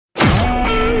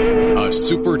a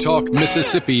Super Talk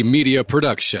Mississippi media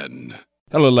production.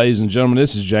 Hello, ladies and gentlemen.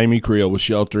 This is Jamie Creel with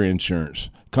Shelter Insurance.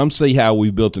 Come see how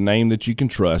we've built a name that you can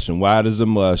trust and why it is a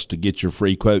must to get your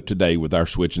free quote today with our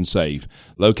Switch and Save.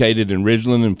 Located in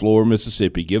Ridgeland and Flora,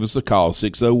 Mississippi. Give us a call,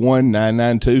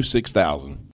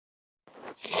 601-992-6000.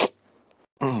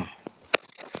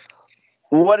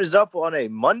 What is up on a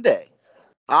Monday?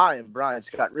 I am Brian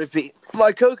Scott Rippey.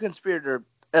 My co-conspirator,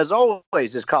 as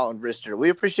always, is Colin Brister. We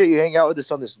appreciate you hanging out with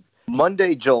us on this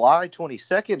Monday, July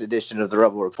 22nd edition of the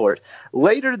Rebel Report.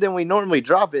 Later than we normally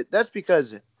drop it, that's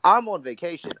because I'm on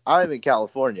vacation. I'm in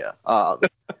California. I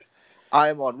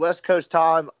am on West Coast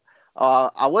time.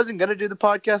 I wasn't going to do the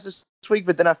podcast this week,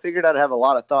 but then I figured I'd have a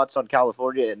lot of thoughts on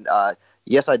California, and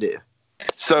yes, I do.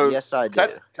 So yes, I do.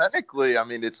 Technically, I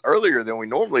mean, it's earlier than we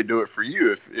normally do it for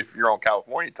you if you're on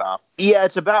California time. Yeah,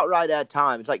 it's about right at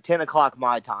time. It's like 10 o'clock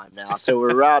my time now, so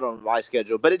we're right on my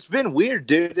schedule. But it's been weird,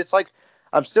 dude. It's like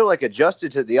I'm still like adjusted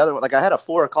to the other one. Like I had a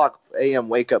 4 o'clock a.m.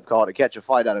 wake up call to catch a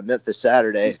flight out of Memphis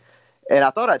Saturday, and I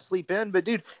thought I'd sleep in. But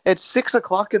dude, at 6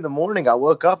 o'clock in the morning, I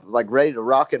woke up like ready to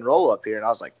rock and roll up here, and I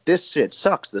was like, "This shit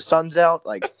sucks. The sun's out.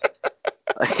 Like,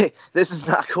 this is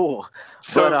not cool."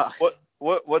 So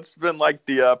what's been like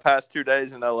the past 2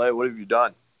 days in LA? What have you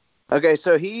done? Okay,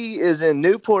 so he is in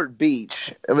Newport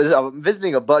Beach. I'm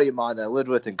visiting a buddy of mine that I lived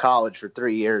with in college for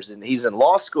 3 years, and he's in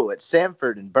law school at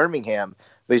Samford in Birmingham.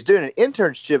 But he's doing an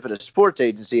internship at a sports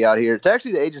agency out here. It's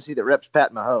actually the agency that reps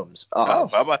Pat Mahomes. How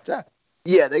about that?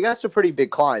 Yeah, they got some pretty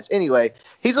big clients. Anyway,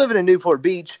 he's living in Newport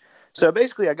Beach. So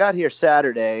basically, I got here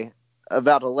Saturday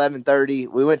about 11:30.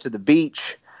 We went to the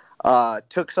beach.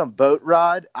 Took some boat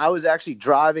ride. I was actually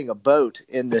driving a boat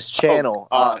in this channel.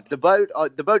 The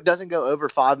boat doesn't go over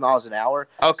 5 miles an hour.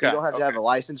 Okay. So you don't have to have a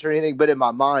license or anything. But in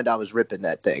my mind, I was ripping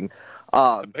that thing.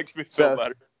 It makes me feel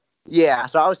better. Yeah.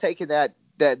 So I was taking that.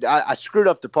 I screwed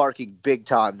up the parking big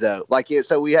time though.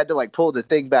 So we had to like pull the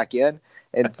thing back in,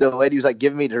 and the lady was like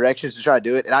giving me directions to try to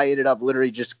do it, and I ended up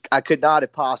literally I could not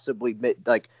have possibly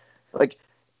like.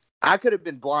 I could have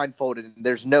been blindfolded, and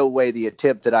there's no way the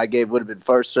attempt that I gave would have been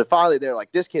first. So finally, they're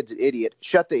like, "This kid's an idiot."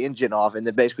 Shut the engine off, and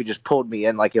then basically just pulled me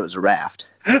in like it was a raft.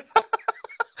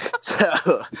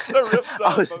 So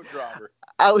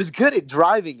I was good at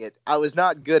driving it. I was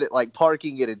not good at like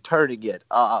parking it and turning it.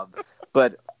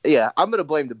 But yeah, I'm gonna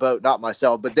blame the boat, not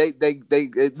myself. But they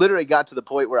it literally got to the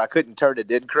point where I couldn't turn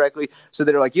it in correctly. So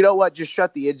they're like, you know what? Just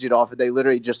shut the engine off. And they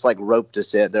literally just like roped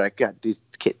us in. They're like, God, this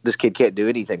kid can't do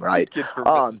anything right. Kid's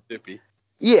from Mississippi.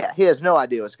 Yeah, he has no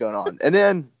idea what's going on. And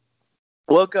then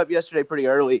woke up yesterday pretty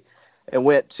early and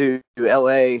went to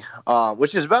L.A.,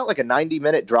 which is about like a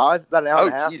 90-minute drive, about an hour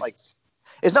and a half. Jesus. Like,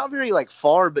 it's not very like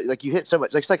far, but like you hit so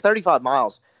much. Like, it's like 35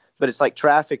 miles, but it's like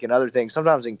traffic and other things.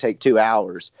 Sometimes it can take 2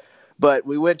 hours. But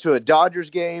we went to a Dodgers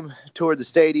game, toured the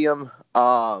stadium.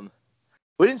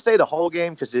 We didn't stay the whole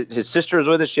game because his sister was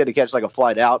with us. She had to catch like a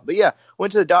flight out. But yeah,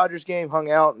 went to the Dodgers game, hung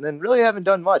out, and then really haven't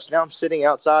done much. Now I'm sitting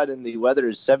outside and the weather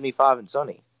is 75 and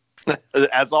sunny.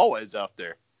 As always out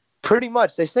there. Pretty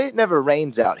much. They say it never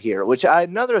rains out here, which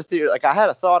another theory, like I had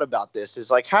a thought about this, is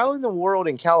like how in the world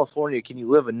in California can you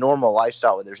live a normal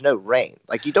lifestyle when there's no rain?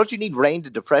 Like don't you need rain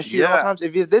to depress you at all times?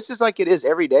 If this is like it is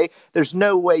every day, there's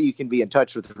no way you can be in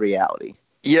touch with reality.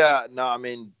 Yeah, no, I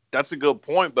mean, that's a good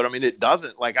point, but I mean, it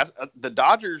doesn't. Like the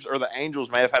Dodgers or the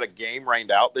Angels may have had a game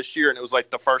rained out this year, and it was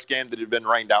like the first game that had been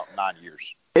rained out in 9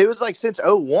 years. It was like since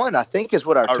 2001, I think, is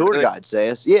what our tour guide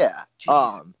says. Yeah.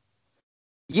 Jeez.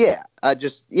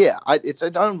 It's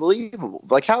unbelievable.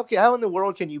 Like, how in the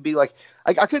world can you be like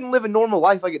I couldn't live a normal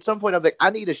life. Like, at some point, I'm like, I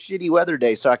need a shitty weather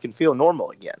day so I can feel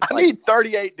normal again. I need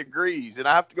 38 degrees, and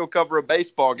I have to go cover a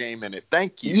baseball game in it.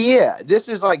 Thank you. Yeah, this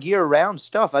is like year-round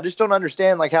stuff. I just don't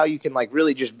understand like how you can like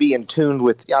really just be in tune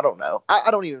with. I don't know.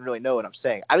 I don't even really know what I'm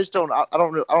saying. I just don't. I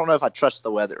don't know if I trust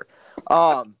the weather.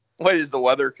 Wait, is the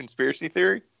weather a conspiracy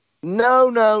theory?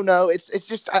 No. It's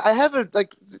just I have a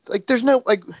like. There's no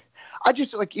like. I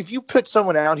just like if you put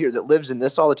someone out here that lives in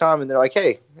this all the time and they're like,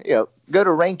 hey, go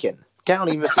to Rankin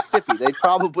County, Mississippi, they'd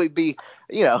probably be,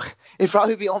 it'd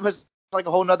probably be almost like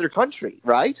a whole nother country,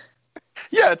 right?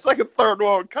 Yeah, it's like a third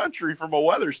world country from a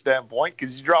weather standpoint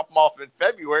because you drop them off in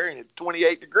February and it's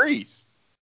 28 degrees.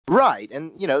 Right,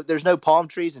 and there's no palm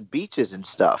trees and beaches and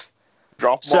stuff.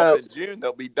 Drop them off in June,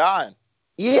 they'll be dying.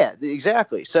 Yeah,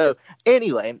 exactly. So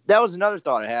anyway, that was another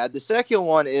thought I had. The second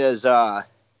one is.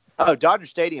 Dodger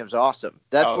Stadium's awesome.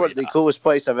 That's the coolest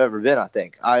place I've ever been, I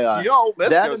think. Ole Miss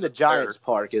that and the Giants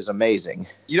Park is amazing.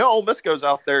 Ole Miss goes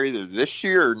out there either this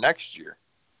year or next year.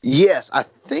 Yes, I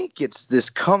think it's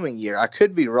this coming year. I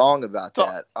could be wrong about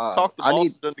that. Talk to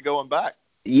Boston to going back.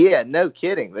 Yeah, no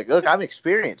kidding. Like, look, I'm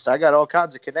experienced. I got all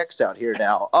kinds of connects out here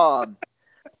now.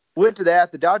 went to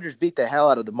that. The Dodgers beat the hell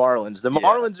out of the Marlins. The Yeah.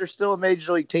 Marlins are still a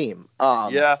major league team.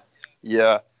 Yeah.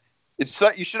 It's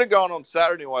you should have gone on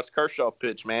Saturday and watched Kershaw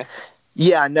pitch, man.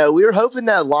 Yeah, no, we were hoping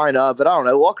that line up, but I don't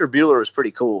know. Walker Buehler was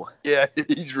pretty cool. Yeah,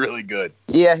 he's really good.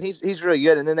 Yeah, he's really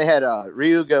good. And then they had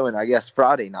Ryu going, I guess,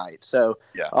 Friday night. So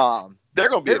Yeah. They're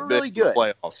going to be they're a bit really in the good.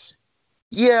 playoffs.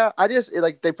 yeah, I just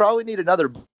they probably need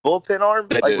another bullpen arm,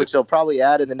 They do. which they'll probably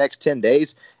add in the next 10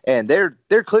 days. And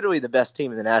they're clearly the best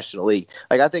team in the National League.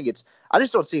 I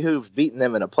just don't see who's beaten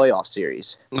them in a playoff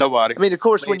series. Nobody. I mean, of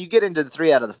course, when you get into the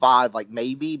 3 out of the 5,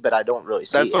 maybe, but I don't really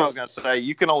see That's it. what I was going to say.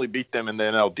 You can only beat them in the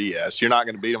NLDS. You're not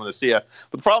going to beat them in the CF.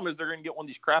 But the problem is they're going to get one of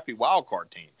these crappy wild card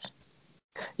teams.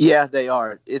 Yeah, they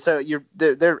are. It's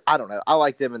they're I don't know. I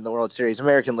like them in the World Series.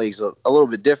 American League's a little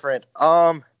bit different.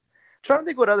 Trying to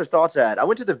think what other thoughts I had. I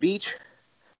went to the beach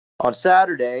on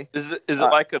Saturday. Is it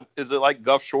like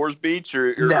Gulf Shores Beach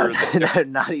or No, or no,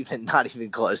 not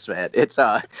even close, man. It's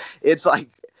like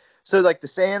the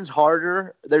sand's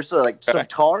harder. There's some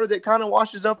tar that kind of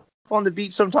washes up on the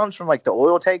beach sometimes from the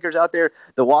oil tankers out there.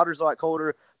 The water's a lot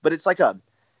colder, but it's like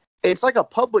a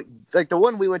public, the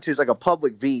one we went to is like a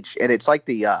public beach, and it's like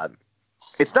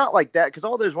it's not like that because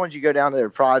all those ones you go down there are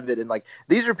private, and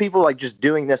these are people just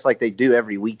doing this like they do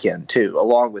every weekend too,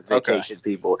 along with vacation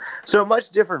people. So a much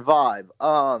different vibe.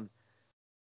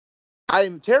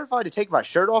 I'm terrified to take my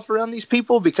shirt off around these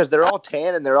people because they're all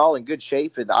tan and they're all in good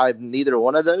shape, and I'm neither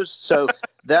one of those. So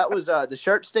that was the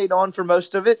shirt stayed on for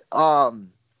most of it.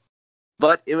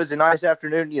 But it was a nice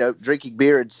afternoon, drinking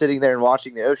beer and sitting there and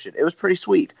watching the ocean. It was pretty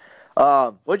sweet.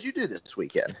 What'd you do this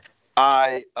weekend?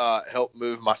 I helped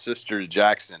move my sister to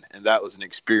Jackson, and that was an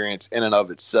experience in and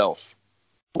of itself.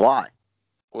 Why?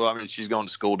 Well, I mean, she's going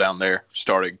to school down there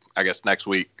starting, I guess, next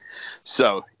week.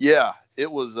 So, yeah, it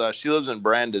was she lives in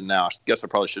Brandon now. I guess I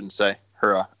probably shouldn't say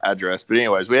her address. But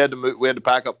anyways, we had to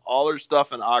pack up all her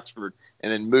stuff in Oxford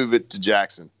and then move it to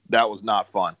Jackson. That was not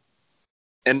fun.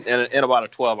 In about a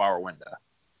 12-hour window.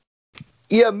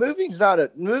 Yeah, moving's not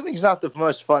the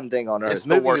most fun thing on earth. It's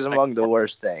the Moving worst is thing. among the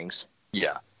worst things.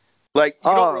 Yeah. You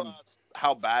don't realize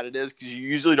how bad it is because you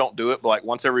usually don't do it, but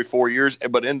once every 4 years.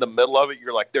 But in the middle of it,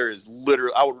 you're like, there is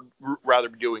literally, I would rather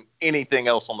be doing anything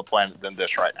else on the planet than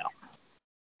this right now.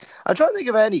 I'm trying to think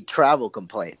of any travel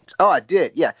complaints. Oh, I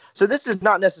did. Yeah. So this is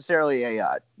not necessarily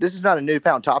this is not a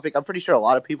newfound topic. I'm pretty sure a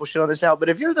lot of people shit on this now. But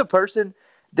if you're the person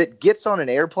that gets on an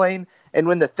airplane and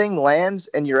when the thing lands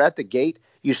and you're at the gate,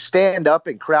 you stand up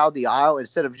and crowd the aisle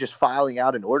instead of just filing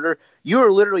out in order, you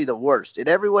are literally the worst. And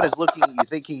everyone is looking at you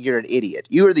thinking you're an idiot.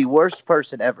 You are the worst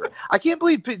person ever. I can't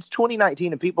believe it's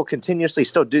 2019 and people continuously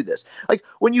still do this.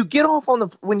 When you get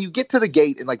when you get to the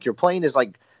gate and your plane is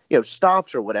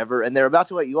stops or whatever, and they're about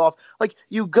to let you off,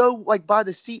 you go by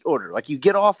the seat order. You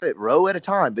get off at row at a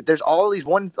time, but there's all these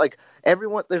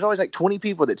everyone, there's always 20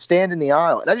 people that stand in the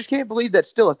aisle. And I just can't believe that's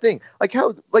still a thing.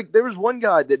 There was one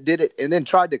guy that did it and then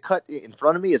tried to cut in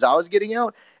front of me as I was getting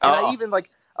out. And I even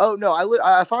oh no, I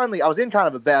was in kind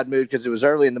of a bad mood because it was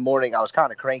early in the morning. I was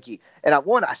kind of cranky. And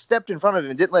I stepped in front of him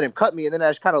and didn't let him cut me. And then I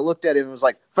just kind of looked at him and was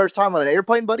like, first time on an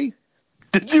airplane, buddy?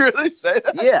 Did you really say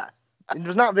that? Yeah. And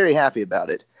was not very happy about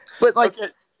it. But okay.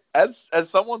 As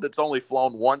someone that's only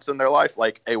flown once in their life,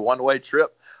 a one-way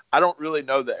trip, I don't really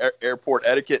know the airport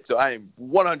etiquette, so I am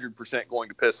 100% going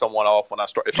to piss someone off when I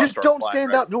start. Don't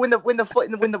stand up when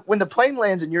the plane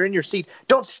lands and you're in your seat.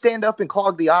 Don't stand up and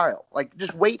clog the aisle.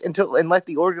 Just wait and let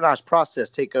the organized process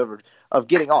take over of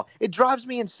getting off. It drives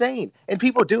me insane, and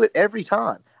people do it every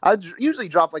time. I usually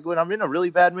drop when I'm in a really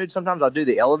bad mood. Sometimes I'll do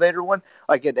the elevator one,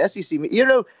 at SEC.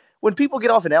 When people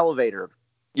get off an elevator,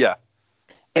 yeah.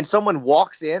 And someone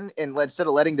walks in and instead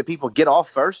of letting the people get off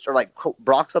first or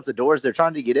blocks up the doors they're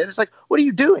trying to get in, it's what are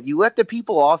you doing? You let the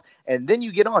people off and then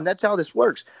you get on. That's how this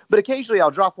works. But occasionally I'll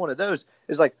drop one of those.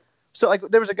 It's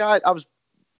there was a guy, I was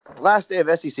last day of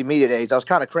SEC Media Days, I was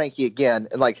kind of cranky again.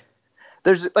 And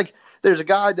there's a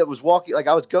guy that was walking,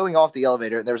 I was going off the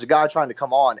elevator and there was a guy trying to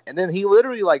come on. And then he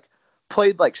literally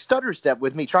played stutter step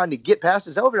with me trying to get past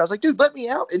his elevator. I was like, dude, let me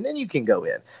out and then you can go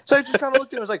in. So I just kind of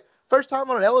looked at him and was like, first time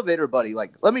on an elevator, buddy.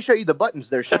 Let me show you the buttons.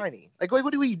 They're shiny.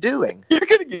 What are you doing? You're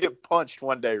going to get punched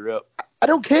one day, Rip. I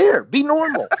don't care. Be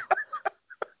normal.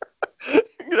 You're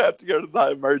going to have to go to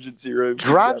the emergency room.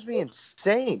 Drives me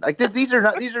insane. These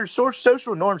are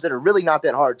social norms that are really not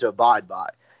that hard to abide by.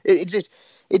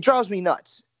 It drives me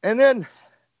nuts. And then,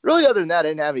 really, other than that, I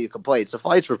didn't have any complaints. The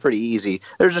flights were pretty easy.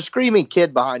 There's a screaming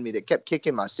kid behind me that kept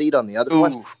kicking my seat on the other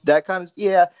one. That kind of,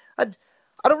 yeah.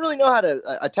 I don't really know how to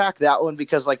attack that one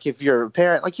because, if you're a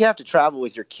parent, you have to travel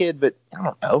with your kid, but I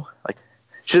don't know.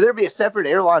 Should there be a separate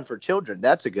airline for children?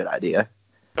 That's a good idea.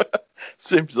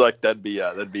 Seems like that'd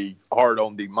be hard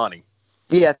on the money.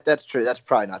 Yeah, that's true. That's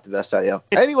probably not the best idea.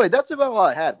 Anyway, that's about all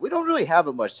I had. We don't really have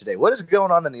it much today. What is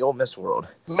going on in the Ole Miss world?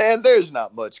 Man, there's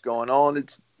not much going on.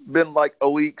 It's been like a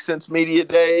week since media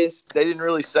days. They didn't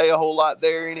really say a whole lot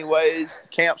there anyways.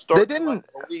 Camp started in like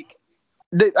a week.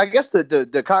 I guess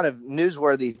the kind of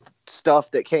newsworthy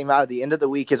stuff that came out at the end of the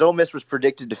week is Ole Miss was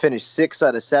predicted to finish 6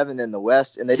 out of 7 in the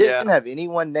West, and they didn't have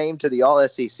anyone named to the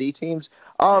All-SEC teams.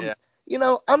 You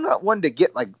know, I'm not one to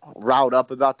get like riled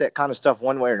up about that kind of stuff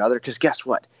one way or another, because guess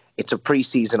what? It's a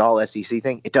preseason All-SEC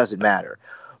thing. It doesn't matter.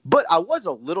 But I was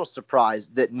a little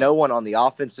surprised that no one on the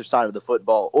offensive side of the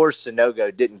football or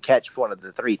Sonogo didn't catch one of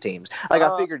the 3 teams. Like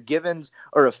I figured Givens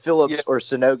or a Phillips or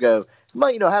Sonogo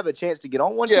might, have a chance to get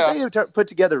on one. They put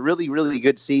together really, really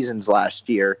good seasons last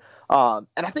year. And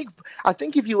I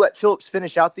think if you let Phillips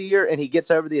finish out the year and he gets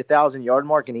over the 1,000-yard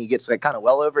mark and he gets like kind of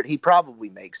well over it, he probably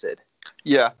makes it.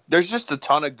 Yeah, there's just a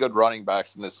ton of good running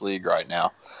backs in this league right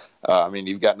now. I mean,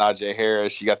 you've got Najee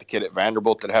Harris, you got the kid at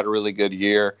Vanderbilt that had a really good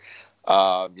year.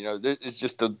 There's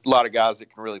just a lot of guys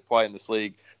that can really play in this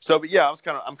league. So, but yeah,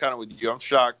 I'm kind of with you. I'm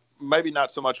shocked. Maybe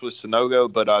not so much with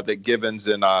Sonogo, but that Givens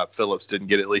and Phillips didn't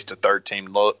get at least a third team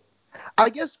look. I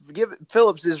guess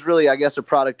Phillips is really, a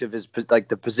product of his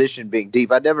the position being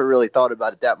deep. I never really thought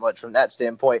about it that much from that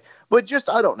standpoint. But just,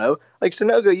 I don't know, like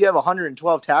Sonogo, you have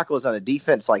 112 tackles on a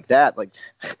defense like that. Like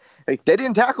they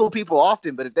didn't tackle people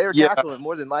often, but if they were tackling,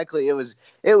 more than likely it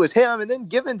was him. And then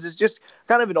Givens is just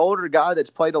kind of an older guy that's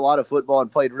played a lot of football and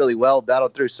played really well,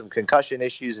 battled through some concussion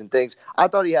issues and things. I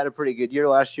thought he had a pretty good year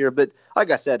last year, but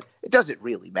like I said, it doesn't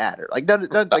really matter. Like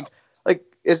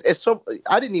it's so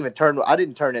I didn't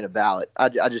turn in a ballot. I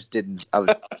just didn't. I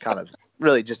was kind of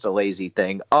really just a lazy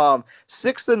thing.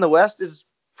 6th in the West is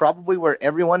probably where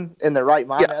everyone in their right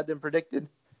mind had them predicted.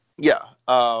 Yeah.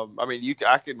 I mean,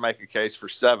 I could make a case for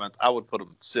 7th. I would put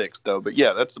them 6th though, but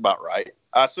yeah, that's about right.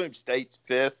 I assume State's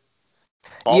 5th.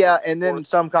 Yeah, and then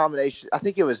some combination. I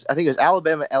think it was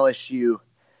Alabama, LSU.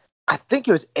 I think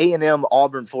it was A&M,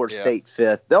 Auburn, Florida State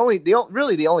 5th.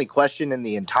 The only question in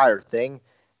the entire thing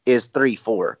is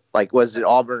 3-4. Like, was it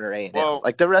Auburn or A&M? Well,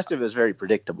 like, the rest of it is very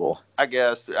predictable. I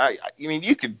guess. I mean,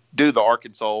 you could do the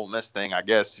Arkansas Ole Miss thing, I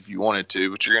guess, if you wanted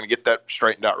to, but you're going to get that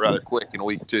straightened out rather quick in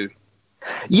week 2.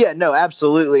 Yeah, no,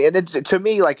 absolutely. And it's, to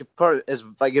me, like,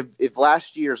 if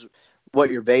last year's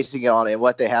what you're basing it on and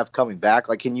what they have coming back,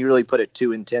 like, can you really put a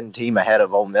 2-10 team ahead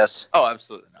of Ole Miss? Oh,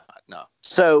 absolutely not. No.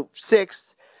 So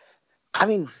 6th, I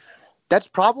mean, that's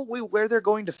probably where they're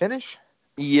going to finish.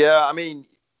 Yeah, I mean,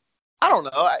 I don't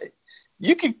know.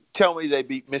 You could tell me they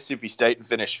beat Mississippi State and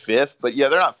finished 5th, but yeah,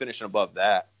 they're not finishing above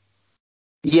that.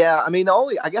 Yeah, I mean, the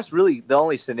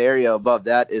only scenario above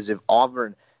that is if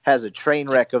Auburn has a train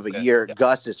wreck of a year,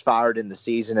 Gus is fired in the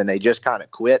season, and they just kind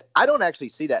of quit. I don't actually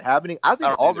see that happening. I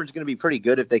think Auburn's going to be pretty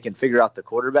good if they can figure out the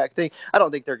quarterback thing. I don't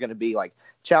think they're going to be like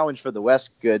challenged for the West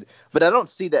good, but I don't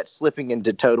see that slipping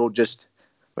into total just –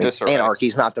 anarchy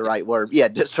is not the right word. Yeah,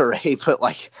 disarray.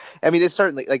 But it's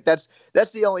certainly that's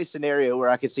the only scenario where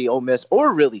I could see Ole Miss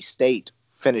or really State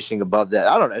finishing above that.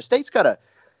 I don't know.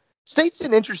 State's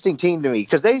an interesting team to me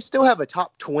because they still have a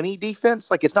top 20 defense.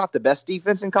 Like, it's not the best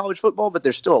defense in college football, but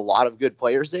there's still a lot of good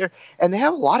players there, and they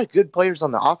have a lot of good players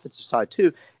on the offensive side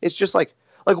too. It's just like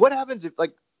what happens if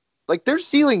like their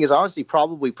ceiling is honestly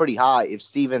probably pretty high if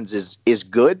Stevens is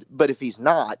good, but if he's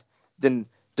not, then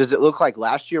does it look like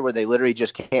last year where they literally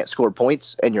just can't score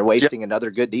points and you're wasting another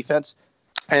good defense?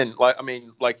 And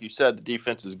like you said, the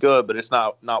defense is good, but it's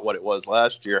not what it was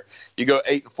last year. You go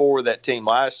 8-4 with that team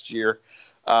last year,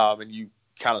 and you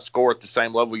kind of score at the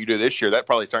same level you do this year. That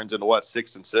probably turns into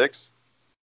 6-6.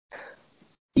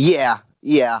 Yeah,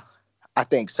 I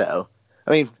think so.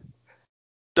 I mean,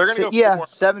 they're going to go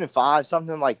 7-5,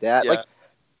 something like that. Yeah.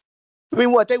 They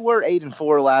were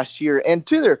 8-4 last year, and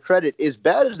to their credit, as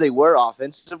bad as they were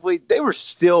offensively, they were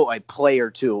still a play or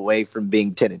two away from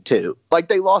being 10-2. Like,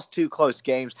 they lost 2 close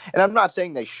games, and I'm not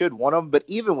saying they should won them, but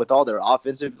even with all their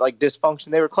offensive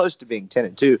dysfunction, they were close to being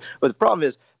 10-2. But the problem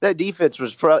is that defense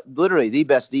was literally the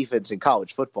best defense in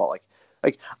college football.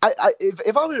 If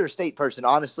I was a State person,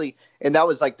 honestly, and that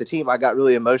was the team I got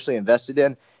really emotionally invested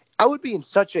in, I would be in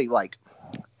such a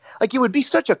it would be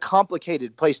such a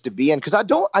complicated place to be in because I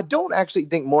don't actually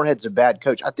think Moorhead's a bad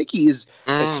coach. I think he is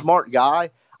a smart guy.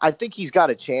 I think he's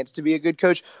got a chance to be a good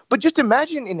coach. But just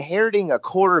imagine inheriting a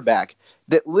quarterback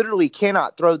that literally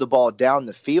cannot throw the ball down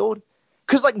the field.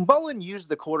 Because Mullen used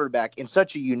the quarterback in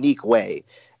such a unique way,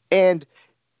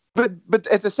 but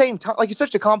at the same time, it's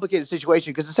such a complicated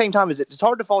situation because at the same time it's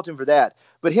hard to fault him for that.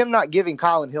 But him not giving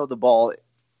Colin Hill the ball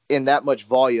in that much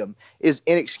volume is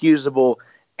inexcusable.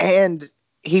 And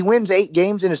he wins 8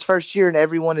 games in his first year and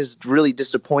everyone is really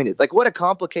disappointed. Like, what a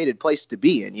complicated place to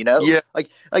be in, you know? Yeah.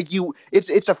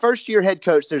 It's a first year head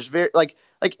coach. There's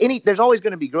there's always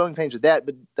going to be growing pains with that.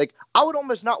 But like, I would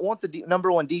almost not want the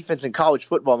number 1 defense in college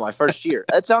football my first year.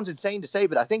 That sounds insane to say,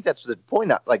 but I think that's the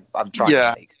point I'm trying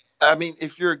to make. I mean,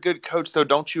 if you're a good coach, though,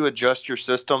 don't you adjust your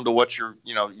system to what your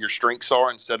strengths are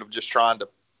instead of just trying to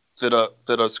fit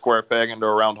a square peg into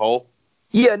a round hole?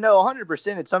 Yeah, no,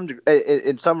 100%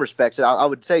 in some respects. I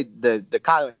would say the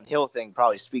Kylan Hill thing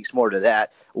probably speaks more to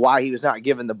that, why he was not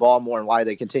given the ball more and why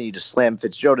they continue to slam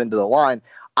Fitzgerald into the line.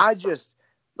 I just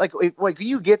like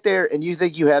you get there and you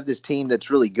think you have this team that's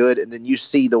really good, and then you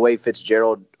see the way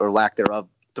Fitzgerald, or lack thereof,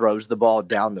 throws the ball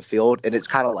down the field, and it's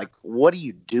kind of like, what do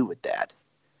you do with that?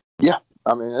 Yeah,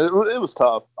 I mean, it was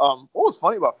tough. What was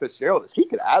funny about Fitzgerald is he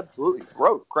could absolutely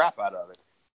throw the crap out of it.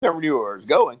 Never knew where it was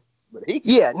going, but he.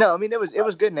 Yeah, no, I mean, it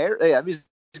was good in air. Yeah, I mean, he's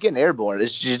getting airborne.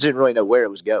 It's just didn't really know where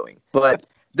it was going. But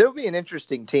there'll be an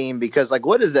interesting team because, like,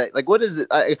 what is that? Like, what is it?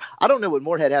 I don't know what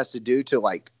Moorhead has to do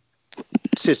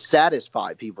to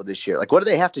satisfy people this year. Like, what do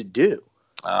they have to do?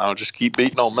 Just keep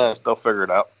beating Ole Miss. They'll figure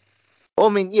it out. Well, I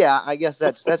mean, yeah, I guess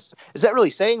that's is that really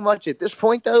saying much at this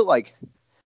point though? Like.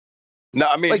 No,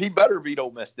 I mean, he better beat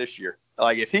Ole Miss this year.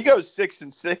 Like, if he goes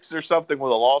 6-6 or something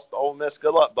with a loss to Ole Miss,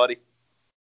 good luck, buddy.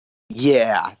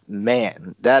 Yeah,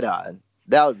 man, that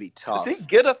would be tough. Does he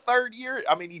get a third year?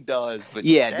 I mean, he does. But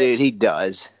yeah, dude, he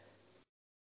does.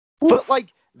 But like,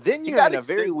 then you're in a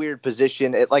very weird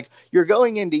position. You're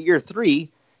going into year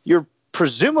 3. You're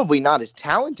presumably not as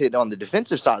talented on the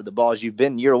defensive side of the ball as you've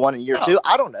been year 1 and year 2.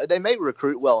 I don't know. They may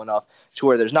recruit well enough to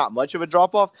where there's not much of a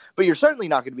drop off, but you're certainly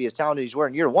not going to be as talented as you were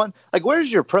in year 1. Like, where's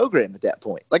your program at that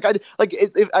point? Like,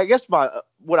 I guess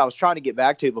what I was trying to get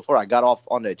back to before I got off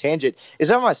on a tangent is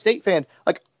I'm a State fan.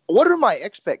 Like, what are my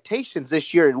expectations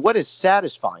this year, and what is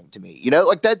satisfying to me? You know,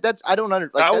 like that's I don't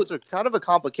understand. Like, that's kind of a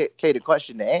complicated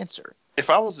question to answer. If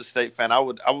I was a State fan, I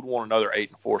would want another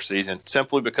 8-4 season,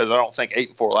 simply because I don't think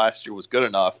 8-4 last year was good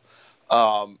enough,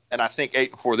 and I think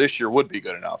 8-4 this year would be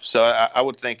good enough. So I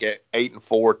would think at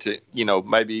 8-4 to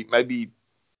maybe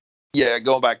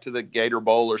going back to the Gator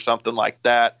Bowl or something like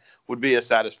that would be a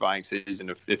satisfying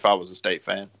season if I was a State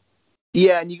fan.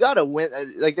 Yeah, and you got to win.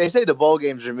 Like they say, the bowl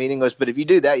games are meaningless, but if you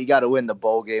do that, you got to win the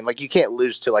bowl game. Like, you can't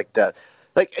lose to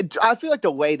I feel like the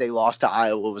way they lost to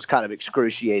Iowa was kind of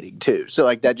excruciating too. So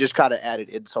like that just kind of added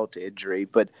insult to injury.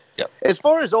 But As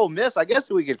far as Ole Miss, I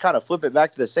guess we could kind of flip it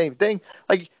back to the same thing.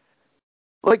 Like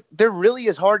there really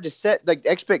is hard to set. Like,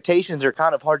 expectations are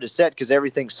kind of hard to set because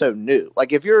everything's so new.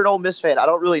 Like, if you're an Ole Miss fan, I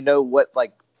don't really know what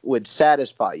would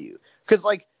satisfy you. Because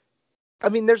I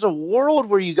mean, there's a world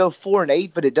where you go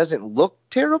 4-8, but it doesn't look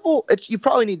terrible. You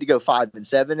probably need to go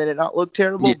 5-7 and it not look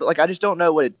terrible. Yeah. But I just don't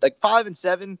know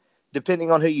 5-7.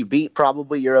 Depending on who you beat,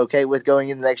 probably you're okay with going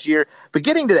into next year. But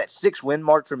getting to that 6-win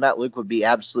mark for Matt Luke would be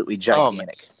absolutely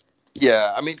gigantic.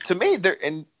 Yeah, I mean, to me,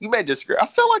 and you may disagree, I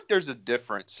feel like there's a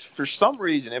difference for some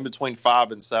reason in between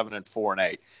 5-7 and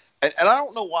 4-8. And I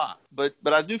don't know why, but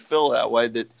I do feel that way,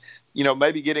 that,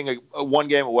 maybe getting a 1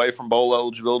 game away from bowl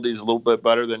eligibility is a little bit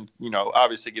better than,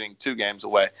 obviously getting 2 games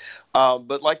away.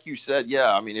 But like you said,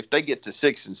 yeah, I mean, if they get to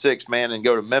 6-6, man, and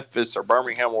go to Memphis or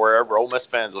Birmingham or wherever, Ole Miss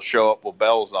fans will show up with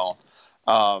bells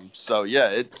on. So yeah,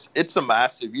 it's a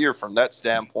massive year from that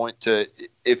standpoint.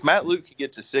 If Matt Luke can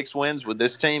get to 6 wins with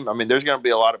this team, I mean, there's going to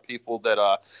be a lot of people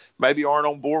that maybe aren't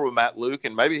on board with Matt Luke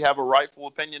and maybe have a rightful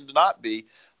opinion to not be.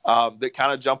 That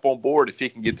kind of jump on board if he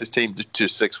can get this team to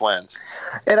 6 wins.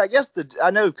 And I guess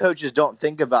I know coaches don't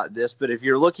think about this, but if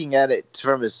you're looking at it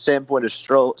from a standpoint of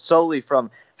solely from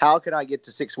how can I get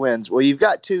to 6 wins, well, you've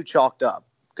got 2 chalked up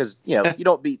because you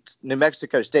don't beat New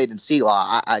Mexico State and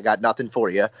CELA. I got nothing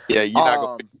for you. Yeah, you're not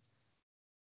going.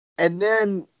 And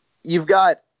then you've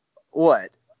got what?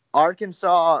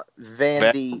 Arkansas,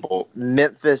 Vandy,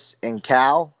 Memphis, and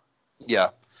Cal. Yeah.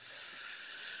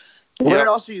 Where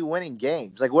else are you winning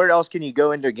games? Like, where else can you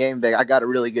go into a game that I got a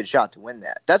really good shot to win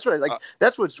that? That's what,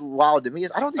 that's what's wild to me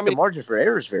is I don't think the margin for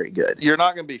error is very good. You're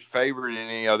not going to be favored in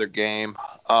any other game.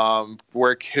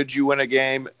 Where could you win a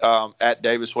game? At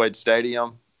Davis Wade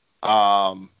Stadium.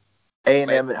 A&M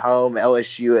at home,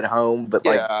 LSU at home, but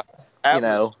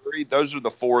Missouri, those are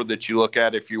the 4 that you look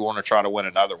at if you want to try to win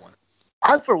another one.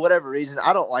 For whatever reason,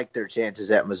 I don't like their chances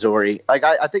at Missouri. Like,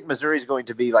 I think Missouri is going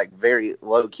to be very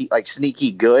low key,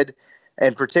 sneaky good.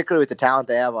 And particularly with the talent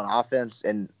they have on offense,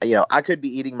 and I could be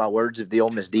eating my words if the Ole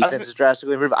Miss defense is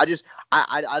drastically improved. I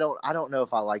don't know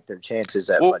if I like their chances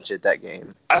that much at that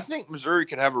game. I think Missouri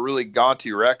can have a really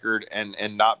gaudy record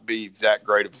and not be that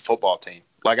great of a football team.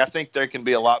 Like, I think they can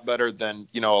be a lot better than,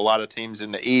 a lot of teams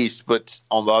in the East, but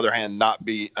on the other hand, not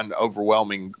be an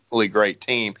overwhelmingly great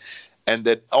team. And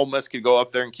that Ole Miss could go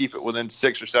up there and keep it within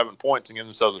 6 or 7 points and give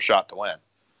themselves a shot to win.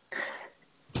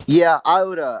 Yeah, I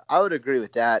would agree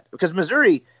with that, because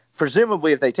Missouri,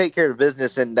 presumably, if they take care of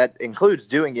business, and that includes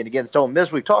doing it against Ole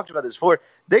Miss, we've talked about this before,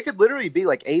 they could literally be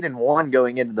like 8-1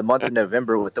 going into the month of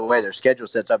November with the way their schedule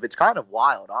sets up. It's kind of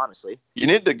wild, honestly. You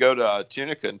need to go to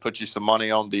Tunica and put you some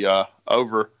money on the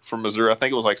over from Missouri. I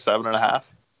think it was like 7.5.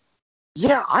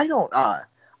 Yeah,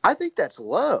 I think that's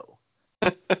low.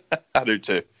 I do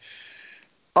too.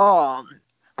 I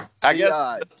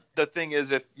guess the thing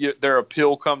is, if their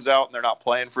appeal comes out and they're not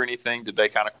playing for anything, did they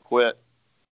kind of quit?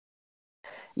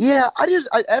 Yeah,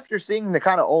 after seeing the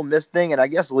kind of Ole Miss thing, and I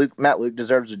guess Matt Luke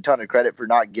deserves a ton of credit for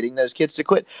not getting those kids to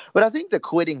quit, but I think the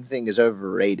quitting thing is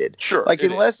overrated. Sure, like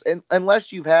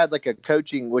unless you've had like a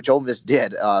coaching, which Ole Miss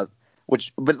did, but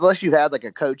unless you've had like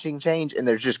a coaching change and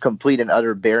there's just complete and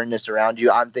utter barrenness around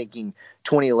you, I'm thinking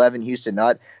 2011 Houston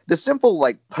Nutt. The simple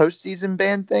like postseason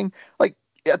ban thing, like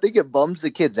I think it bums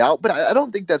the kids out, but I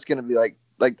don't think that's going to be like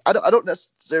I don't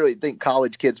necessarily think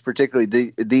college kids,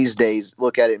 particularly these days,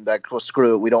 look at it and be like, well,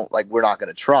 screw it, we're not going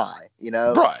to try,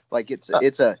 right? Like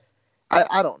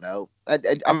I don't know. I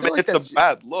mean, like it's a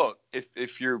bad look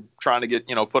if you're trying to get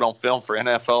put on film for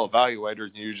NFL evaluators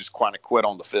and you just kind of quit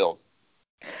on the field.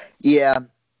 Yeah,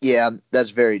 that's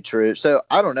very true. So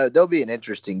I don't know. They'll be an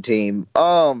interesting team.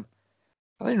 I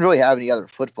didn't really have any other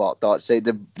football thoughts. Say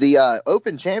the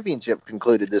Open Championship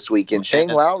concluded this weekend. Shane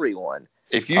Lowry won.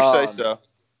 If you say so.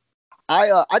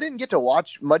 I didn't get to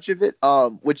watch much of it,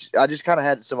 which I just kind of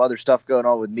had some other stuff going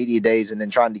on with media days and then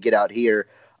trying to get out here.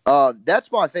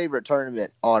 That's my favorite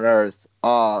tournament on earth,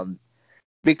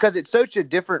 because it's such a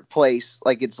different place.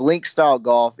 Like, it's link style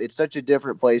golf. It's such a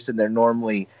different place than they're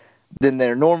normally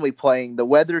playing. The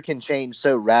weather can change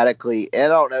so radically,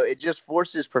 and I don't know, it just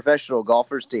forces professional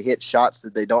golfers to hit shots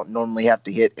that they don't normally have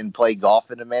to hit and play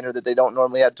golf in a manner that they don't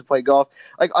normally have to play golf.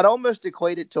 Like, I'd almost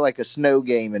equate it to like a snow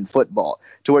game in football,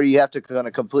 to where you have to kind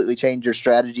of completely change your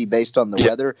strategy based on the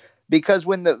weather. Because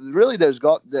when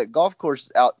the golf course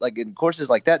out, like in courses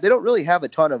like that, they don't really have a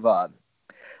ton of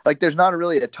there's not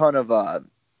really a ton of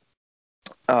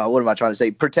what am I trying to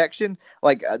say? Protection.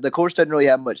 Like, the course doesn't really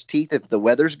have much teeth if the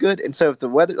weather's good. And so if the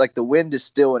weather, like the wind is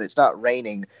still and it's not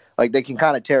raining, like they can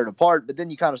kind of tear it apart. But then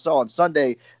you kind of saw on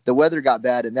Sunday, the weather got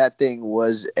bad and that thing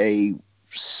was a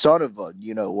son of a,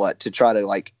 to try to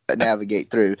like navigate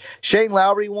through. Shane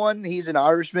Lowry won. He's an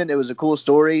Irishman. It was a cool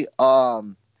story.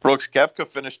 Brooks Koepka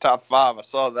finished top 5. I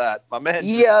saw that. My man.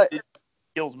 Yeah.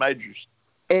 Kills majors.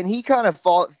 And he kind of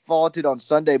faulted on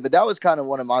Sunday, but that was kind of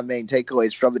one of my main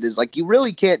takeaways from it, is like, you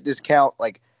really can't discount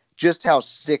like just how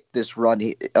sick this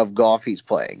run of golf he's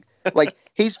playing. Like,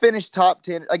 he's finished top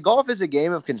 10. Like, golf is a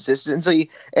game of consistency,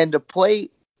 and to play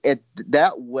at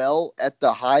that well at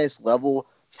the highest level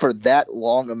for that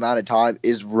long amount of time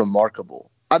is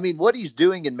remarkable. I mean, what he's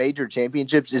doing in major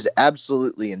championships is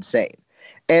absolutely insane.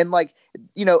 And like,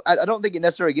 I don't think it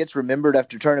necessarily gets remembered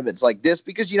after tournaments like this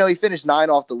because, he finished 9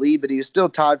 off the lead, but he was still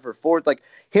tied for 4th. Like,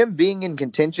 him being in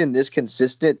contention this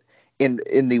consistent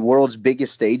in the world's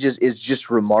biggest stages is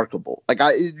just remarkable. Like,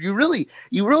 you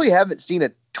really haven't seen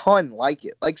a ton like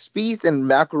it. Like, Spieth and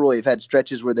McIlroy have had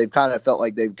stretches where they've kind of felt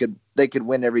like they could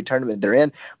win every tournament they're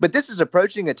in, but this is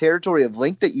approaching a territory of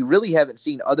length that you really haven't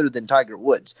seen other than Tiger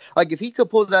Woods. Like, if he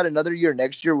could pull out another year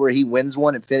next year where he wins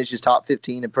one and finishes top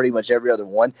 15 in pretty much every other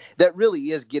one, that really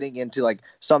is getting into like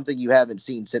something you haven't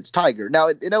seen since Tiger.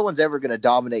 Now, no one's ever going to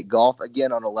dominate golf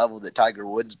again on a level that Tiger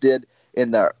Woods did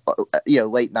in the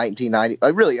late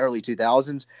 1990s, really early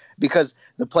 2000s, because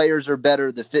the players are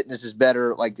better, the fitness is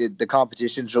better, like the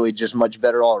competition's really just much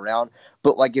better all around.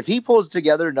 But like, if he pulls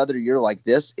together another year like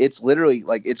this, it's literally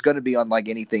like it's going to be unlike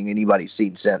anything anybody's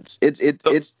seen since.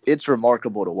 It's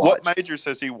remarkable to watch. What majors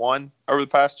has he won over the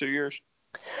past 2 years?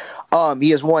 He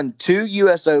has won 2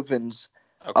 U.S. Opens,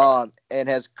 okay. And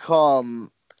has come.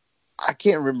 I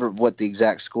can't remember what the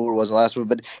exact score was in the last one,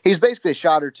 but he's basically a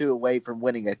shot or 2 away from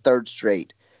winning a 3rd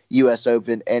straight U.S.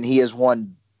 Open, and he has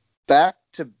won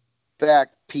back-to-back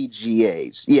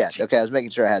PGAs. Yeah, okay, I was making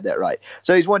sure I had that right.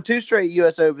 So he's won 2 straight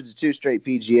U.S. Opens and 2 straight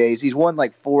PGAs. He's won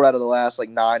like 4 out of the last like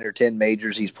 9 or 10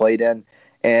 majors he's played in,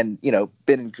 and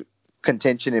been in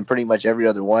contention in pretty much every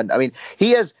other one. I mean,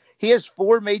 he has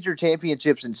 4 major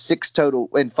championships and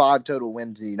 5 total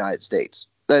wins in the United States.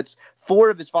 That's 4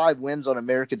 of his 5 wins on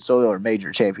American soil are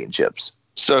major championships.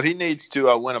 So he needs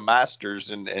to win a Masters,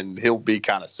 and he'll be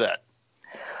kind of set.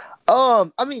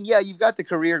 I mean, yeah, you've got the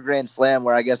career Grand Slam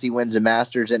where I guess he wins a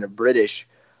Masters and a British.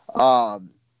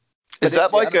 Is that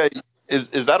like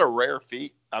Is that a rare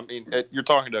feat? I mean, you're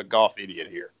talking to a golf idiot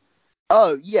here.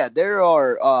 Oh yeah, there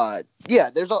are.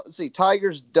 Let's see,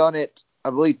 Tiger's done it. I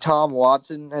believe Tom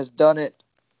Watson has done it.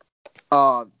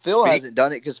 Phil hasn't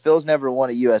done it because Phil's never won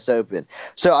a U.S. Open.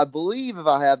 So I believe, if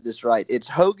I have this right, it's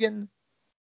Hogan.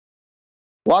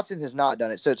 Watson has not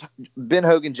done it. So it's Ben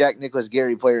Hogan, Jack Nicklaus,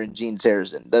 Gary Player, and Gene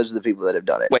Sarazen. Those are the people that have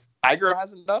done it. Wait, Tiger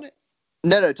hasn't done it?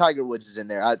 No, Tiger Woods is in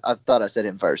there. I thought I said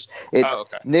him first. It's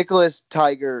Nicklaus,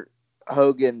 Tiger,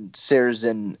 Hogan,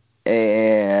 Sarazen,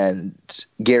 and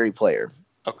Gary Player.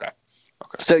 Okay.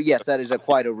 So yes, that is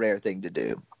quite a rare thing to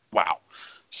do. Wow.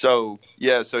 So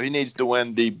he needs to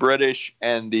win the British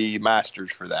and the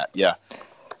Masters for that. Yeah.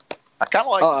 I kind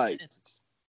of like the chances.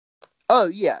 Oh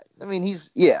yeah. I mean,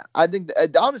 I think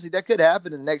honestly that could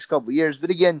happen in the next couple of years, but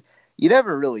again, you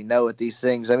never really know with these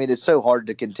things. I mean, it's so hard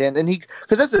to contend, and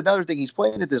because that's another thing. He's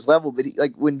playing at this level, but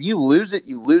when you lose it,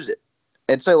 you lose it.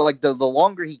 And so like the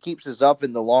longer he keeps this up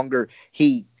and the longer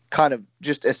he kind of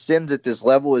just ascends at this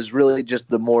level is really just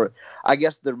the more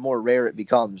rare it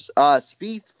becomes.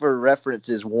 Spieth, for reference,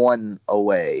 is one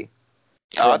away.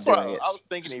 That's what I was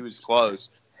thinking. He was close.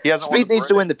 Spieth needs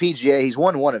to win the PGA. He's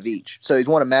won one of each. So he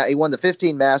won the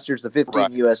 15 Masters, the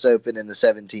 15 U.S. Open, and the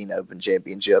 17 Open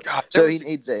Championship. God, so he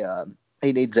needs a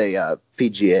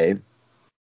PGA.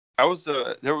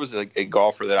 There was a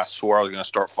golfer that I swore I was going to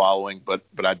start following, but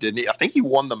I didn't. I think he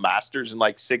won the Masters in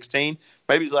like 16.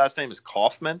 Maybe his last name is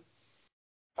Kaufman.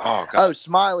 Oh, God. Oh,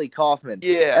 Smiley Kaufman.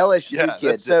 Yeah, LSU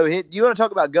kid. So you want to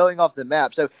talk about going off the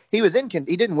map? So he was he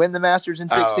didn't win the Masters in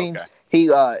 16. Oh, okay. He's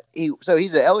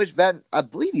a LSU I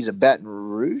believe he's a Baton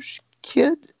Rouge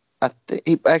kid. I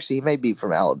think he may be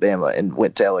from Alabama and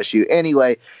went to LSU.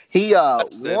 Anyway, he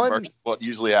won. What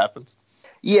usually happens.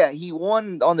 Yeah, he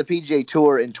won on the PGA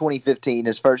Tour in 2015,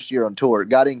 his first year on tour.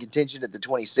 Got in contention at the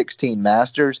 2016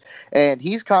 Masters, and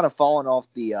he's kind of fallen off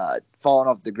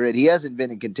the grid. He hasn't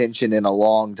been in contention in a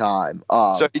long time.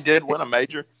 So he did win a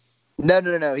major?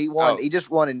 No. He won. He just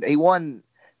won. He won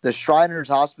the Shriners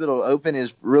Hospital Open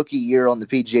his rookie year on the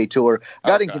PGA Tour.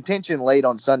 Got in contention late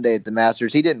on Sunday at the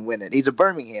Masters. He didn't win it. He's a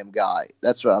Birmingham guy.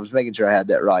 That's what I was making sure I had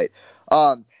that right.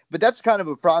 But that's kind of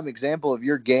a prime example of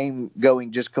your game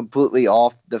going just completely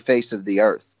off the face of the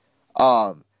earth.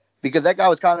 Because that guy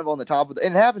was kind of on the top of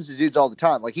and it happens to dudes all the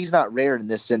time. Like, he's not rare in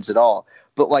this sense at all.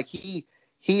 But like he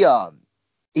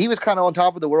was kind of on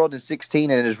top of the world in 16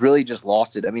 and has really just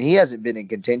lost it. I mean, he hasn't been in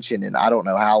contention in I don't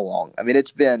know how long. I mean,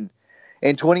 it's been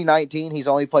in 2019, he's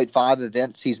only played 5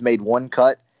 events. He's made 1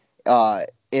 cut.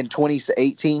 In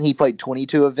 2018, he played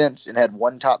 22 events and had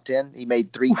 1 top 10. He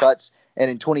made 3 cuts. And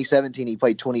in 2017, he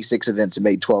played 26 events and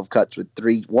made 12 cuts with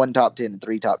 1 top 10 and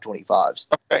 3 top 25s.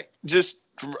 Okay.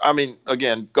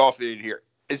 Again, golf idiot here.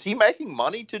 Is he making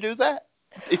money to do that?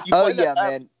 If you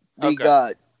man.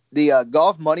 The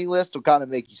golf money list will kind of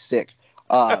make you sick.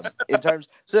 In terms,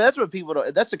 so that's what people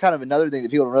don't. That's the kind of another thing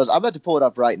that people don't realize. I'm about to pull it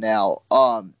up right now.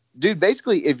 Dude,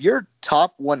 basically, if you're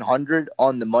top 100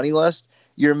 on the money list,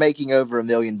 you're making over $1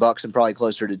 million and probably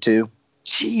closer to 2.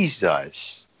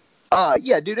 Jesus.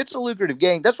 Yeah, dude, it's a lucrative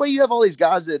game. That's why you have all these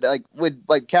guys that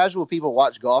would casual people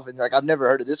watch golf and they're like, I've never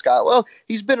heard of this guy. Well,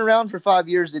 he's been around for 5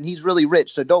 years and he's really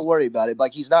rich, so don't worry about it.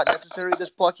 Like, he's not necessarily this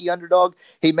plucky underdog.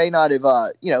 He may not have,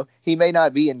 he may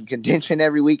not be in contention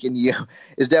every week, and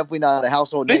is definitely not a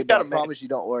household name. But I promise you,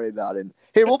 don't worry about it.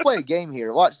 Here, we'll play a game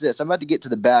here. Watch this. I'm about to get to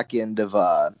the back end of.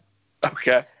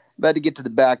 Okay. About to get to the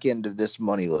back end of this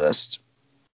money list.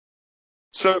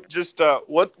 So, just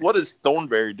what is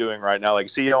Thornberry doing right now? Like,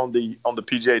 is he on the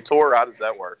PGA Tour? How does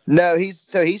that work? No,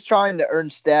 he's trying to earn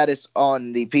status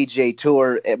on the PGA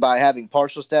Tour by having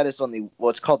partial status on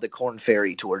what's called the Korn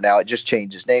Ferry Tour. Now it just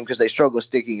changed its name because they struggle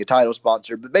sticking a title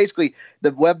sponsor. But basically,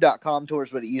 the Web.com Tour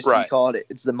is what it used to be called.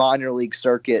 It's the minor league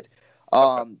circuit.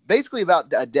 Basically,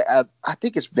 about I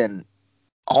think it's been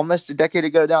almost a decade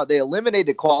ago now, they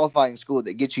eliminated qualifying school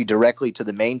that gets you directly to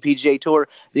the main PGA Tour.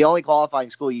 The only qualifying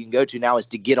school you can go to now is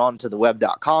to get onto the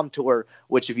Web.com Tour,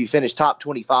 which if you finish top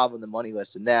 25 on the money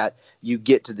list in that, you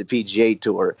get to the PGA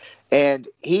Tour. And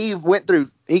he went through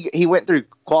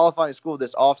qualifying school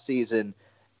this offseason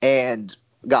and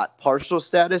got partial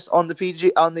status on the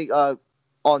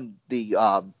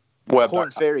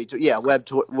Korn Ferry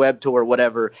Tour, Web Tour,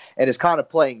 whatever, and is kind of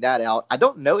playing that out. I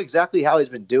don't know exactly how he's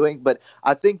been doing, but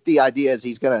I think the idea is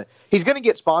he's gonna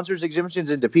get sponsors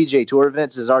exemptions into PGA Tour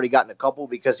events. Has already gotten a couple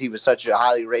because he was such a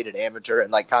highly rated amateur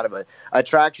and like kind of a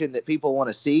attraction that people want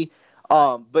to see.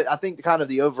 But I think kind of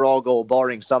the overall goal,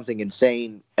 barring something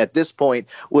insane at this point,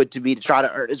 would be to try to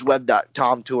earn his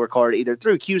Web.com Tour card either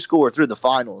through Q School or through the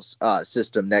finals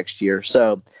system next year.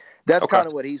 So that's kind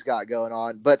of what he's got going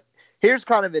on. But here's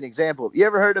kind of an example. You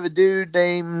ever heard of a dude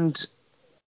named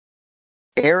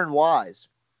Aaron Wise.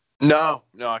 No,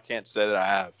 I can't say that I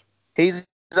have. He's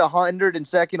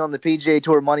 102nd on the PGA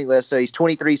Tour money list, so he's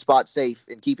 23 spots safe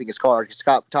in keeping his card. His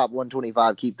top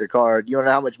 125 keep their card. You want to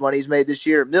know how much money he's made this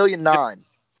year? $1.9 million.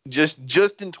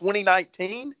 Just in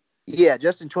 2019? Yeah,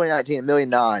 just in 2019, $1.9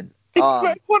 million. He's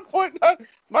made 1.9.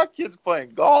 My kid's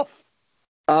playing golf.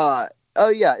 Oh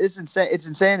yeah, it's insane. It's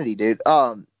insanity, dude.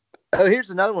 Here's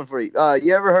another one for you.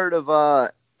 You ever heard of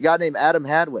a guy named Adam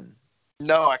Hadwin?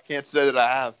 No, I can't say that I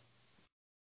have.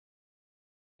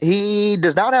 He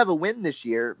does not have a win this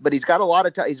year, but he's got a lot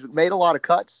of he's made a lot of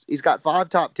cuts. He's got 5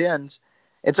 top 10s,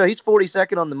 and so he's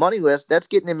 42nd on the money list. That's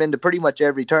getting him into pretty much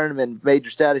every tournament major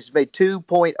status. He's made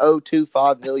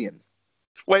 $2.025 million.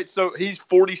 Wait, so he's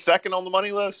 42nd on the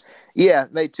money list? Yeah,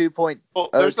 made $2.025 Well,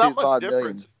 there's not much million.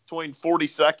 difference between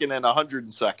 42nd and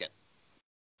 102nd.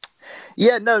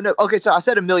 Yeah, no. Okay, so I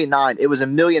said $1.9 million. It was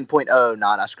 $1.09 million.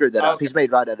 I screwed that up. He's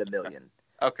made right at $1 million.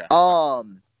 Okay.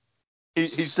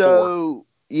 He's so. 4.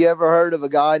 You ever heard of a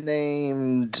guy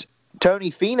named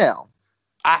Tony Finau?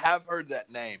 I have heard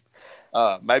that name.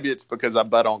 Maybe it's because I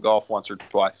bet on golf once or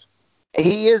twice.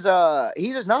 He is.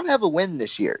 He does not have a win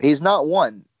this year. He's not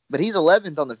won, but he's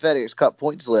 11th on the FedEx Cup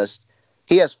points list.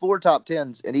 He has 4 top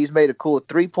 10s, and he's made a cool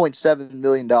 $3.7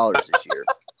 million this year.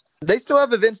 They still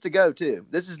have events to go too.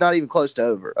 This is not even close to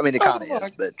over. I mean, it kind of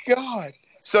is, but God.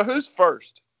 So who's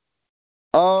first?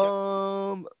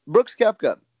 Brooks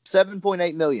Koepka,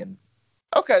 $7.8 million.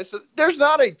 Okay, so there's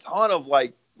not a ton of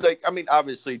like I mean,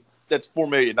 obviously that's $4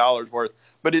 million worth,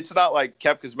 but it's not like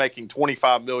Koepka's making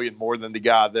 $25 million more than the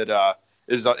guy that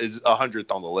is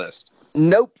 100th on the list.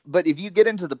 Nope. But if you get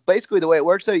into basically the way it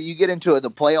works, so you get into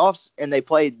the playoffs, and they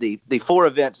played the 4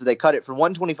 events. So they cut it from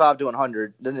 125 to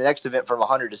 100, then the next event from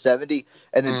 100 to 70,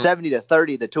 and then 70 to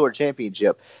 30, the Tour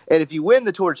Championship. And if you win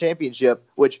the Tour Championship,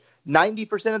 which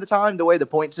 90% of the time, the way the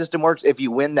point system works, if you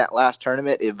win that last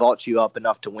tournament, it vaults you up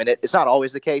enough to win it. It's not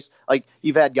always the case. Like,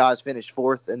 you've had guys finish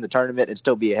 4th in the tournament and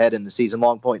still be ahead in the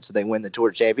season-long points, so they win the Tour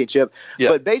Championship. Yeah.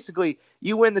 But basically,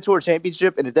 you win the Tour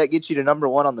Championship, and if that gets you to number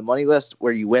 1 on the money list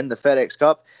where you win the FedEx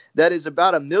Cup, that is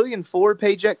about $1.4 million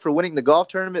paycheck for winning the golf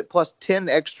tournament plus $10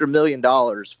 extra million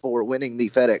for winning the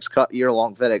FedEx Cup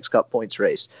year-long FedEx Cup points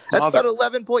race. That's about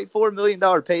 $11.4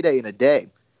 million payday in a day.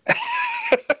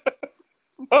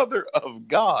 Mother of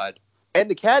God. And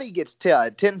the caddy gets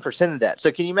 10% of that.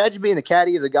 So can you imagine being the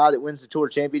caddy of the guy that wins the Tour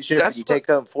Championship and you take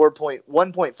home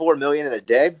 $1.4 million in a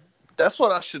day? That's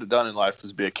what I should have done in life,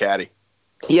 was be a caddy.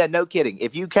 Yeah, no kidding.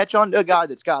 If you catch on to a guy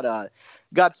that's got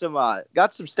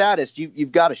some status,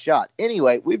 you've got a shot.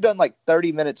 Anyway, we've done like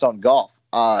 30 minutes on golf.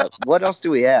 What else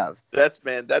do we have?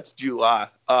 That's July.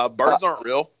 Birds aren't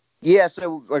real. Yeah,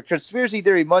 so our Conspiracy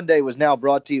Theory Monday was now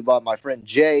brought to you by my friend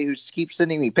Jay, who keeps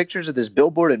sending me pictures of this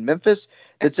billboard in Memphis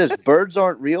that says birds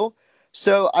aren't real.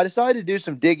 So I decided to do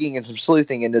some digging and some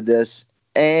sleuthing into this.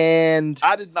 And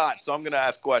I did not, so I'm going to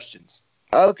ask questions.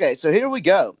 Okay, so here we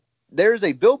go. There's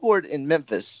a billboard in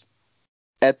Memphis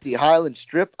at the Highland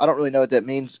Strip. I don't really know what that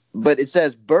means, but it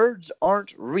says birds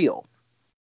aren't real.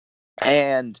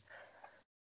 And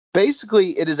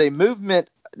basically, it is a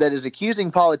movement that is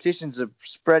accusing politicians of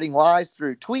spreading lies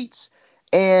through tweets,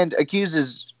 and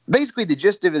accuses, basically the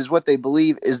gist of it is what they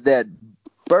believe is that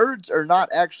birds are not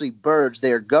actually birds.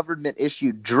 They are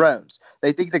government-issued drones.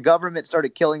 They think the government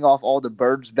started killing off all the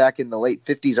birds back in the late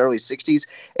 50s, early 60s,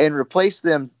 and replaced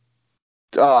them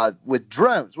with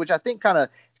drones, which I think kind of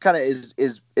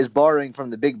is borrowing from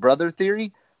the Big Brother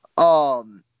theory.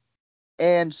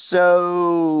 And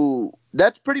so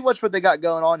that's pretty much what they got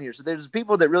going on here. So there's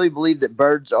people that really believe that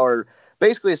birds are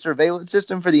basically a surveillance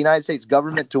system for the United States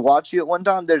government to watch you at one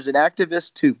time. There's an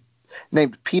activist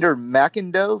named Peter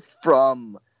McIndoe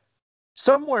from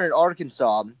somewhere in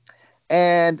Arkansas,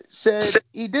 and said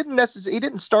he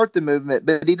didn't start the movement,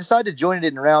 but he decided to join it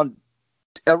in around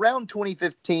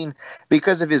 2015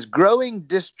 because of his growing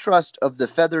distrust of the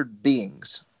feathered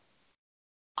beings.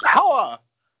 How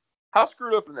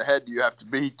screwed up in the head do you have to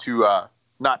be to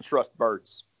not trust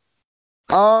birds?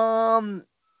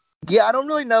 Yeah, I don't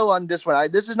really know on this one.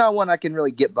 This is not one I can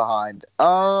really get behind.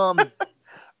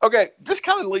 Okay, this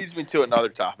kind of leads me to another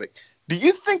topic. Do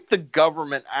you think the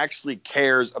government actually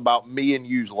cares about me and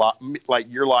you's like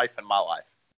your life and my life?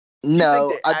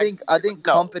 No, I think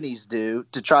companies do,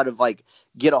 to try to like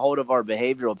get a hold of our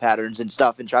behavioral patterns and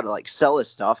stuff and try to like sell us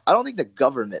stuff. I don't think the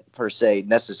government per se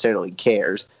necessarily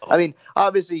cares. I mean,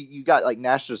 obviously you got like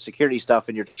national security stuff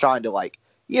and you're trying to like,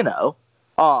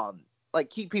 like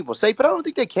keep people safe, but I don't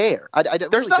think they care.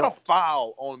 There's not a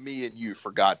file on me and you,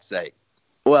 for God's sake.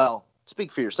 Well,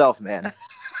 speak for yourself, man.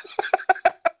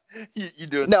 You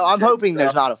do it. No, I'm hoping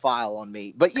there's not a file on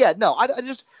me. But yeah, no, I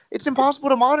just it's impossible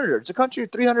to monitor. It's a country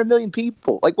of 300 million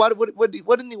people. Like, what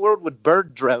in the world would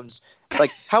bird drones?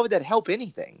 Like, how would that help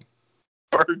anything?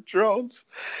 Bird drones.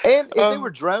 And if they were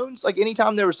drones, like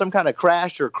anytime there was some kind of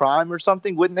crash or crime or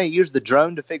something, wouldn't they use the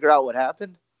drone to figure out what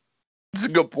happened? That's a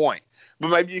good point. But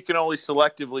maybe you can only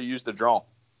selectively use the drone.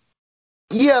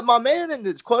 Yeah, my man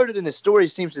that's quoted in this story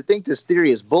seems to think this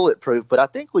theory is bulletproof, but I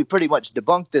think we pretty much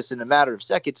debunked this in a matter of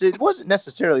seconds. It wasn't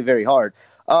necessarily very hard.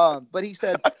 But he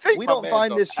said, we don't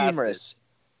find this humorous.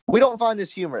 We don't find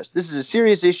this humorous. This is a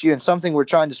serious issue and something we're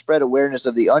trying to spread awareness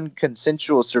of the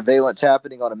unconsensual surveillance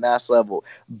happening on a mass level.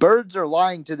 Birds are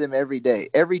lying to them every day.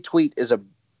 Every tweet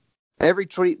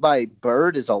by a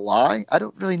bird is a lie. I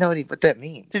don't really know what that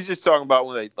means. He's just talking about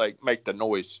when they like make the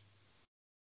noise,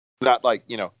 not like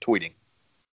tweeting.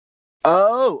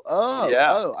 Oh,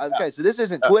 yeah. Okay, yeah. So this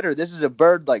isn't Twitter. This is a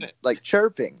bird like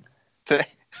chirping.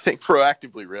 Think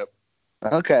proactively, Rip.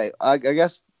 Okay, I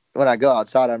guess when I go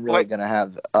outside, I'm really gonna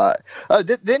have.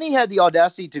 Then he had the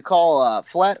audacity to call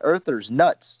flat earthers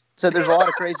nuts. Said there's a lot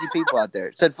of crazy people out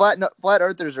there. Said flat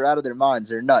earthers are out of their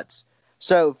minds. They're nuts.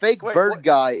 So fake bird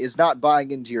guy is not buying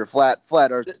into your flat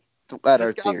earth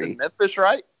theory. In Memphis,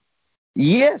 right?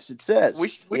 Yes, it says. We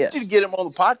should get him on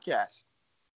the podcast.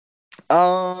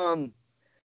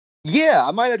 Yeah,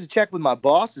 I might have to check with my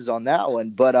bosses on that one,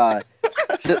 but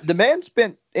the man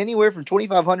spent anywhere from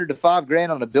 $2,500 to $5,000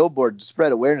 on a billboard to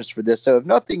spread awareness for this. So if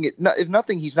nothing,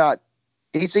 he's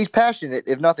passionate.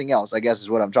 If nothing else, I guess is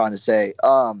what I'm trying to say.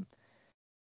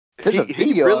 There's a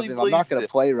video really of him. I'm not going to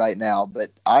play right now,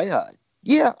 but I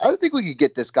think we could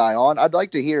get this guy on. I'd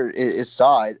like to hear his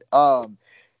side. So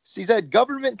he said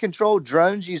government-controlled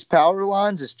drones use power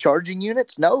lines as charging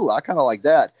units. No, I kind of like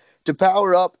that. To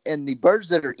power up, and the birds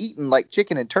that are eaten, like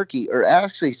chicken and turkey, are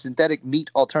actually synthetic meat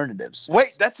alternatives.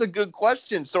 Wait, that's a good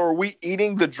question. So are we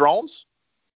eating the drones?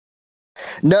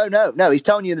 No. He's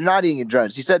telling you they're not eating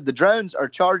drones. He said the drones are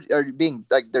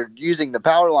they're using the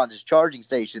power lines as charging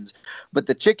stations, but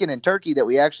the chicken and turkey that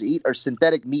we actually eat are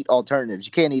synthetic meat alternatives.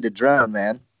 You can't eat a drone,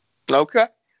 man. Okay.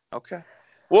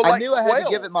 Well, I knew I had to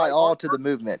give it my all to the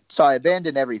movement, so I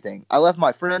abandoned everything. I left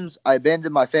my friends. I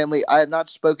abandoned my family. I have not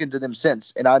spoken to them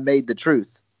since, and I made the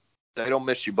truth. They don't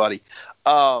miss you, buddy.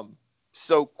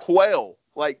 So quail,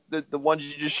 like the ones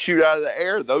you just shoot out of the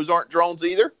air, those aren't drones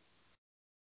either?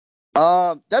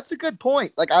 That's a good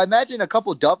point. Like, I imagine a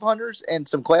couple dove hunters and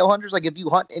some quail hunters, like if you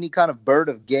hunt any kind of bird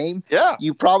of game,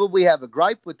 you probably have a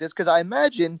gripe with this, because I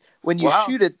imagine when you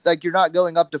shoot it, like you're not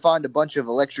going up to find a bunch of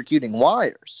electrocuting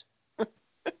wires.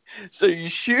 So you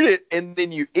shoot it and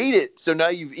then you eat it. So now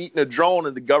you've eaten a drone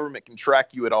and the government can track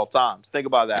you at all times. Think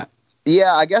about that.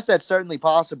 Yeah, I guess that's certainly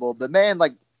possible. But man,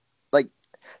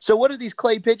 so what are these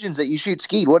clay pigeons that you shoot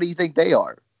skeet? What do you think they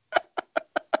are?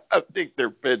 I think they're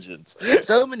pigeons.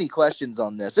 So many questions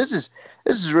on this. This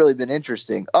has really been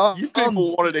interesting. You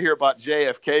people wanted to hear about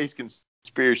JFK's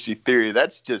conspiracy theory.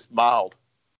 That's just mild.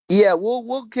 Yeah,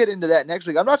 we'll get into that next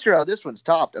week. I'm not sure how this one's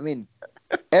topped. I mean,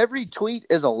 every tweet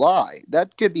is a lie.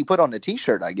 That could be put on a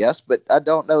T-shirt, I guess, but I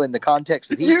don't know in the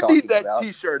context that he's talking about. You need that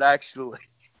T-shirt, actually.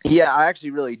 Yeah, I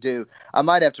actually really do. I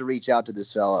might have to reach out to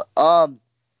this fella.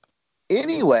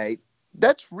 Anyway,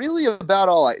 that's really about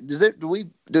all. Is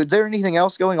there anything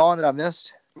else going on that I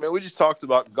missed? Man, we just talked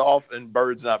about golf and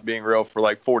birds not being real for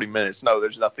like 40 minutes. No,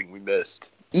 there's nothing we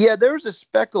missed. Yeah, there was a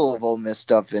speckle of Ole Miss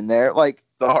stuff in there.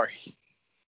 Sorry.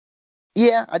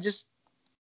 Yeah, I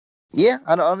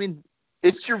mean,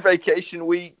 it's your vacation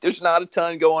week. There's not a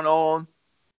ton going on.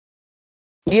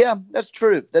 Yeah, that's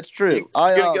true. You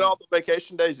gonna get all the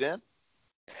vacation days in?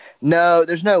 No,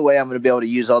 there's no way I'm going to be able to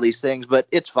use all these things, but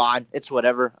it's fine. It's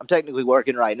whatever. I'm technically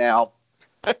working right now.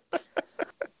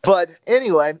 But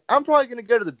anyway, I'm probably going to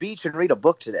go to the beach and read a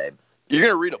book today. You're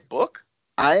going to read a book?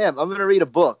 I am. I'm going to read a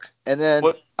book, and then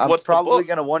I'm probably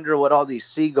going to wonder what all these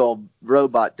seagull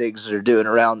robot things are doing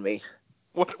around me.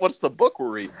 What's the book we're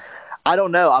reading? I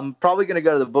don't know. I'm probably going to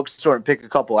go to the bookstore and pick a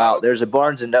couple out. There's a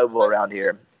Barnes & Noble around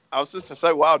here. I was just going to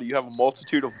say, wow, do you have a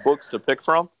multitude of books to pick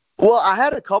from? Well, I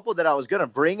had a couple that I was going to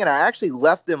bring, and I actually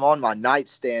left them on my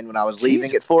nightstand when I was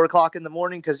leaving at 4 o'clock in the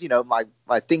morning because,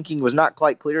 my thinking was not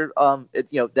quite clear,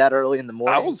 that early in the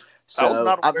morning.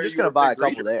 I'm just going to buy a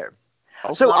couple there.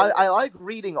 So I like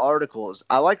reading articles.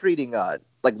 I like reading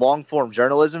long form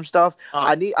journalism stuff.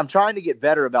 I'm trying to get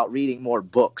better about reading more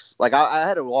books. Like I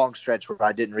had a long stretch where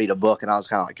I didn't read a book, and I was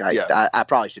kind of like, I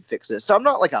probably should fix this. So I'm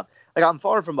not I'm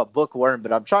far from a bookworm,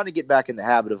 but I'm trying to get back in the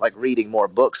habit of reading more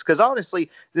books. Because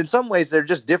honestly, in some ways, they're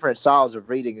just different styles of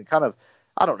reading, and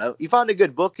I don't know. You find a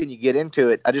good book and you get into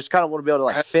it. I just kind of want to be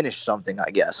able to finish something, I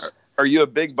guess. Are you a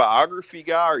big biography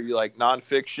guy? Or are you like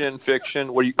nonfiction,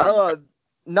 fiction? What do you?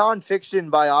 Nonfiction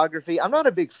biography. I'm not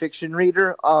a big fiction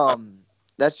reader.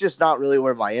 That's just not really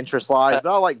where my interest lies.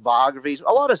 But I like biographies,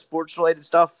 a lot of sports related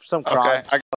stuff, some crime.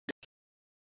 Okay,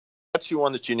 that's you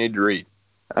one that you need to read.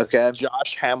 Okay,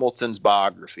 Josh Hamilton's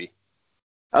biography.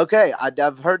 Okay,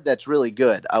 I've heard that's really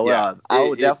good. I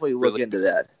will definitely look into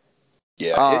that.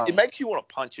 Yeah, it makes you want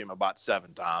to punch him about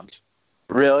 7 times.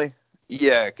 Really?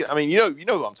 Yeah, I mean, you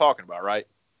know who I'm talking about, right?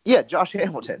 Yeah, Josh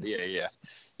Hamilton.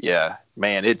 Yeah.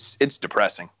 Man, it's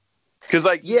depressing. Because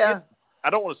I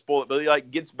don't want to spoil it, but he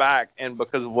gets back, and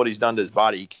because of what he's done to his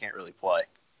body, he can't really play.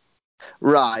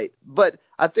 Right, but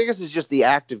I think this is just the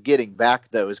act of getting back,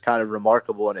 though, is kind of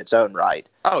remarkable in its own right.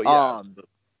 Oh yeah.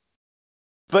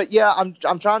 But yeah,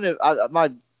 I'm trying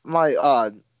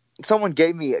to someone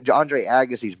gave me Andre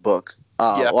Agassi's book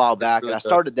a while back, and I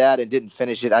started that and didn't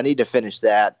finish it. I need to finish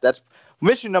that. That's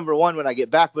mission number 1 when I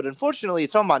get back, but unfortunately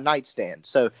it's on my nightstand,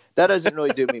 so that doesn't really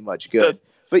do me much good.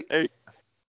 But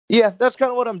yeah, that's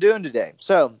kind of what I'm doing today.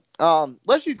 So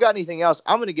unless you've got anything else,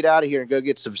 I'm going to get out of here and go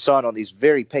get some sun on these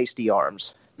very pasty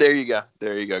arms. There you go.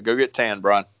 Go get tan,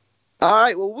 Brian. All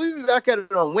right, well, we'll be back at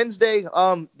it on Wednesday.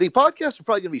 The podcast are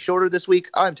probably going to be shorter this week.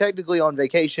 I'm technically on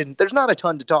vacation. There's not a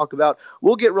ton to talk about.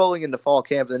 We'll get rolling into fall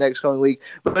camp the next coming week.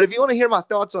 But if you want to hear my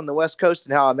thoughts on the West Coast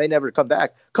and how I may never come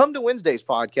back, come to Wednesday's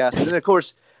podcast. And then, of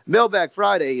course, Mailbag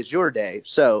Friday is your day.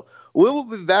 So we will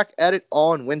be back at it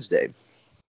on Wednesday.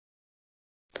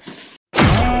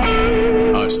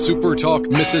 A SuperTalk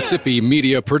Mississippi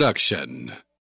media production.